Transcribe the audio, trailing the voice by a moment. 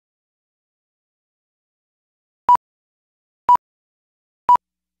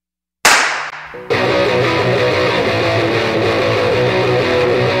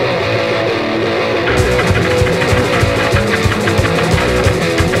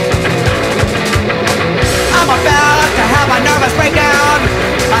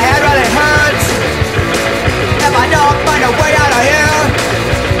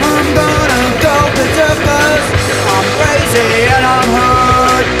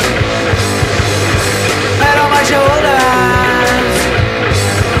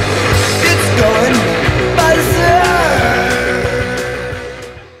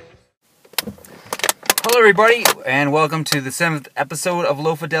everybody, and welcome to the 7th episode of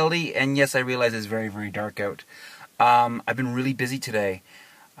Low Fidelity. And yes, I realize it's very, very dark out. I've been really busy today,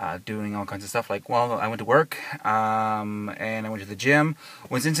 doing all kinds of stuff. Like, well, I went to work, and I went to the gym,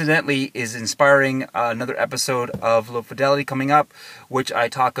 which incidentally is inspiring another episode of Low Fidelity coming up, which I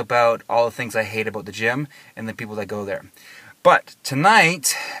talk about all the things I hate about the gym and the people that go there. But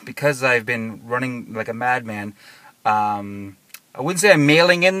tonight, because I've been running like a madman, I wouldn't say I'm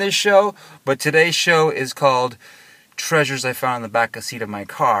mailing in this show, but today's show is called Treasures I Found in the Back Seat of My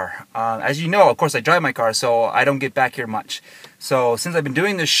Car. As you know, of course, I drive my car, so I don't get back here much. So since I've been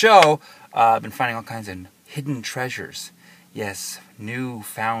doing this show, I've been finding all kinds of hidden treasures. Yes, new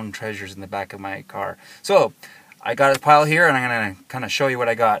found treasures in the back of my car. So I got a pile here, and I'm going to kind of show you what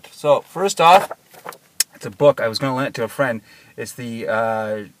I got. So first off, it's a book. I was going to lend it to a friend. It's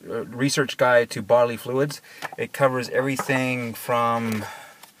the research guide to bodily fluids. It covers everything from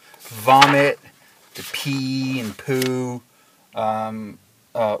vomit to pee and poo,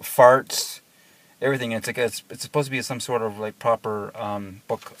 farts, everything. It's supposed to be some sort of like proper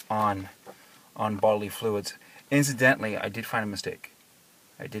book on bodily fluids. Incidentally, I did find a mistake.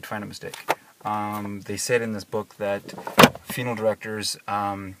 They said in this book that funeral directors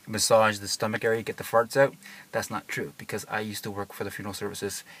massage the stomach area, get the farts out. That's not true, because I used to work for the funeral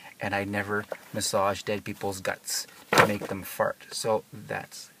services and I never massaged dead people's guts to make them fart. So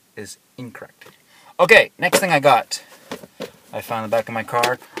that is incorrect. Okay, next thing I got. I found in the back of my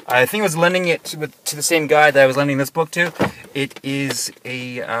car. I think I was lending it to the same guy that I was lending this book to. It is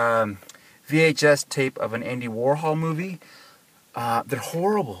a VHS tape of an Andy Warhol movie. They're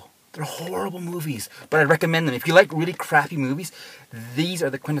horrible. They're horrible movies, but I recommend them. If you like really crappy movies, these are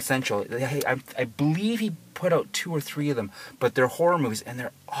the quintessential. I believe he put out 2 or 3 of them, but they're horror movies, and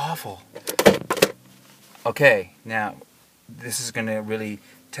they're awful. Okay, now, this is going to really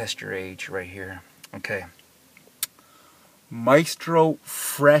test your age right here. Okay. Maestro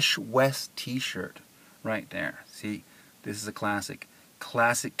Fresh West t-shirt. Right there. See, this is a classic.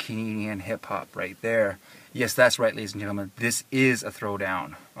 Classic Canadian hip-hop right there. Yes, that's right, ladies and gentlemen. This is a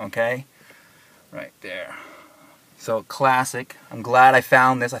throwdown, okay? Right there. So, classic. I'm glad I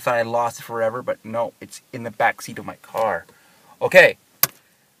found this. I thought I lost it forever, but no, it's in the back seat of my car. Okay.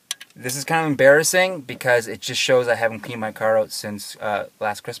 This is kind of embarrassing because it just shows I haven't cleaned my car out since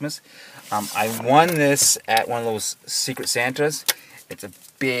last Christmas. I won this at one of those Secret Santas. It's a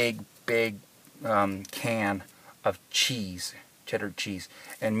big, big can of cheese. Cheddar cheese,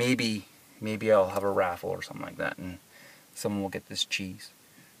 and maybe I'll have a raffle or something like that, and someone will get this cheese.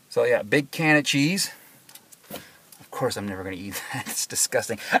 So yeah, big can of cheese. Of course, I'm never going to eat that. It's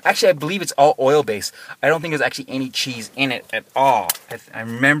disgusting. Actually, I believe it's all oil-based. I don't think there's actually any cheese in it at all. I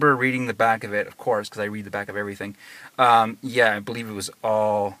remember reading the back of it, of course, because I read the back of everything. Yeah, I believe it was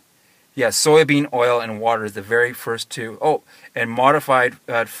all... Yeah, soybean oil and water is the very first 2. Oh, and modified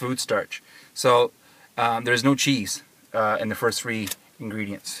food starch. So there's no cheese in the first 3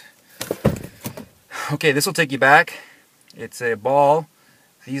 ingredients. Okay, this will take you back. It's a ball.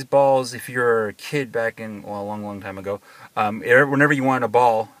 These balls, if you're a kid back in, well, a long, long time ago, whenever you wanted a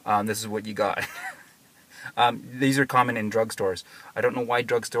ball, this is what you got. These are common in drugstores. I don't know why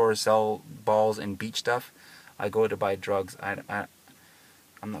drugstores sell balls and beach stuff. I go to buy drugs. I'm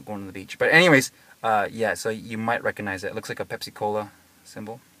not going to the beach. But anyways, yeah, so you might recognize it. It looks like a Pepsi-Cola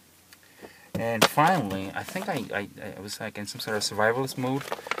symbol. And finally, I think I was like in some sort of survivalist mode.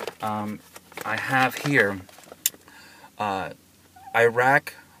 I have here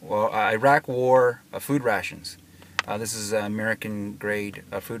Iraq War food rations. This is American grade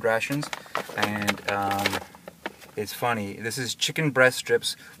food rations, and it's funny. This is chicken breast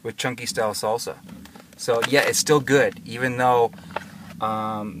strips with chunky style salsa. So yeah, it's still good, even though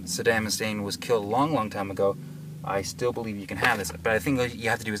Saddam Hussein was killed a long, long time ago. I still believe you can have this, but I think what you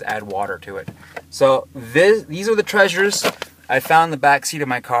have to do is add water to it. So these are the treasures I found in the back seat of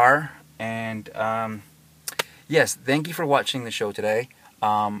my car, and yes, thank you for watching the show today.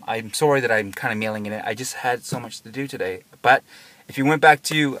 I'm sorry that I'm kind of mailing in it. I just had so much to do today. But if you went back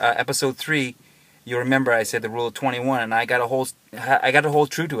to episode 3, you'll remember I said the rule of 21, and I got to hold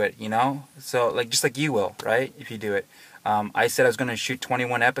true to it. You know, so like just like you will, right? If you do it. I said I was going to shoot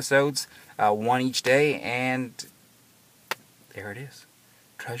 21 episodes, 1 each day, and there it is.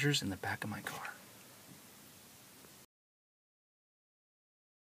 Treasures in the back of my car.